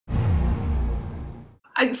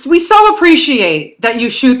We so appreciate that you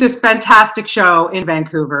shoot this fantastic show in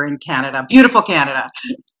Vancouver, in Canada, beautiful Canada.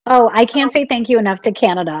 Oh, I can't say thank you enough to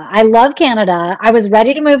Canada. I love Canada. I was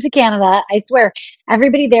ready to move to Canada. I swear,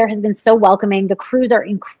 everybody there has been so welcoming. The crews are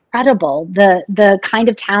incredible. The kind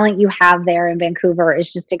of talent you have there in Vancouver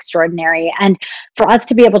is just extraordinary. And for us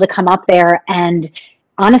to be able to come up there and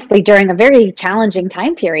honestly, during a very challenging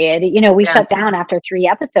time period, we shut Yes. down after 3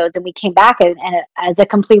 episodes and we came back and as a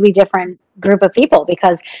completely different group of people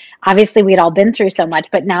because obviously we'd all been through so much,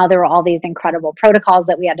 but now there were all these incredible protocols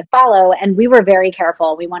that we had to follow. And we were very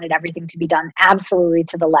careful. We wanted everything to be done absolutely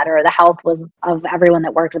to the letter. The health was of everyone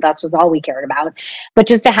that worked with us was all we cared about. But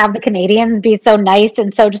just to have the Canadians be so nice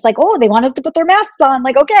and so just like, oh, they want us to put their masks on.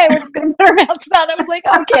 Like, okay, we're just going to put our masks on. I was like,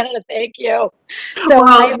 oh, Canada, thank you. So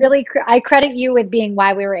Well, I credit you with being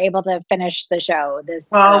why we were able to finish the show this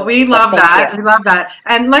well, early. we So love thank that. you. We love that.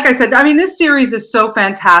 And like I said, I mean, this series is so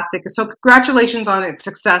fantastic. So congratulations on its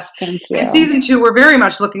success. Thank And you. season 2, we're very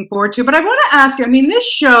much looking forward to. But I want to ask you, I mean, this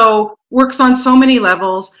show works on so many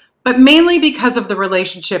levels, but mainly because of the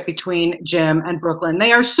relationship between Jim and Brooklyn.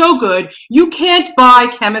 They are so good. You can't buy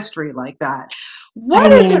chemistry like that. I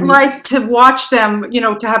What is it mean, like to watch them,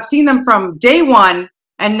 to have seen them from day one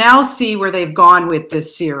and now see where they've gone with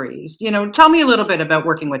this series? Tell me a little bit about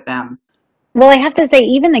working with them. well, I have to say,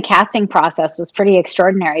 even the casting process was pretty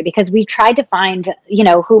extraordinary because we tried to find,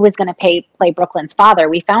 who was going to play Brooklyn's father.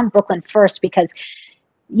 We found Brooklyn first because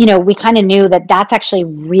we kind of knew that that's actually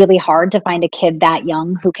really hard to find a kid that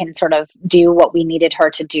young who can sort of do what we needed her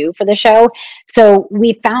to do for the show. So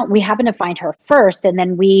we happened to find her first, and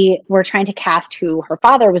then we were trying to cast who her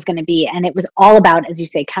father was going to be. And it was all about, as you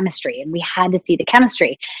say, chemistry. And we had to see the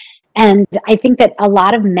chemistry. And I think that a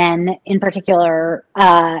lot of men, in particular,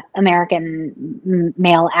 American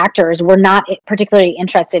male actors, were not particularly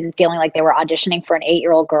interested in feeling like they were auditioning for an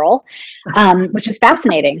 8-year-old girl, which is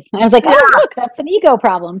fascinating. I was like, Yeah. oh, look, that's an ego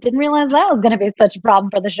problem. Didn't realize that was going to be such a problem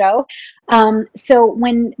for the show. So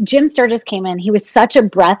when Jim Sturgis came in, he was such a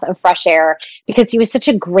breath of fresh air because he was such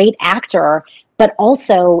a great actor. But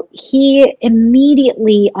also, he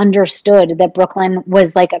immediately understood that Brooklyn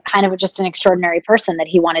was like a kind of just an extraordinary person that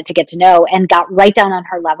he wanted to get to know and got right down on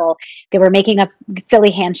her level. They were making up silly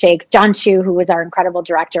handshakes. John Chu, who was our incredible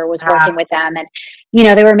director, was working with them. And,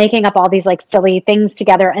 they were making up all these like silly things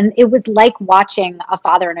together. And it was like watching a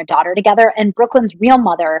father and a daughter together. And Brooklyn's real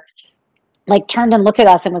mother like turned and looked at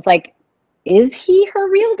us and was like, is he her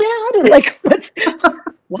real dad? And like,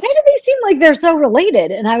 why do they seem like they're so related?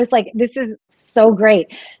 And I was like, this is so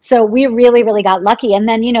great. So we really, really got lucky. And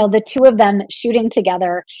then, the two of them shooting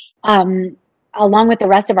together, along with the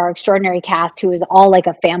rest of our extraordinary cast, who is all like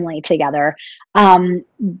a family together.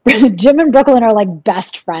 Jim and Brooklyn are like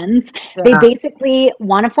best friends. Yeah. They basically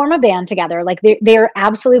want to form a band together. Like they're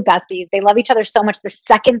absolute besties. They love each other so much. The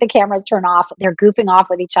second the cameras turn off, they're goofing off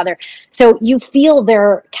with each other. So you feel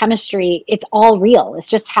their chemistry. It's all real. It's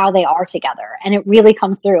just how they are together. And it really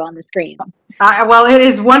comes through on the screen. Well, it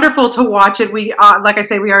is wonderful to watch it. We, like I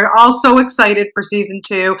say, we are all so excited for season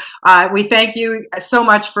 2. We thank you so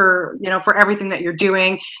much for everything that you're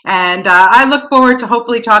doing, and I look forward to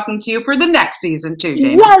hopefully talking to you for the next season too,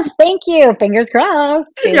 Damon. Yes, thank you. Fingers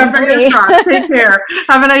crossed. Yeah, fingers crossed. Take care.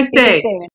 Have a nice day.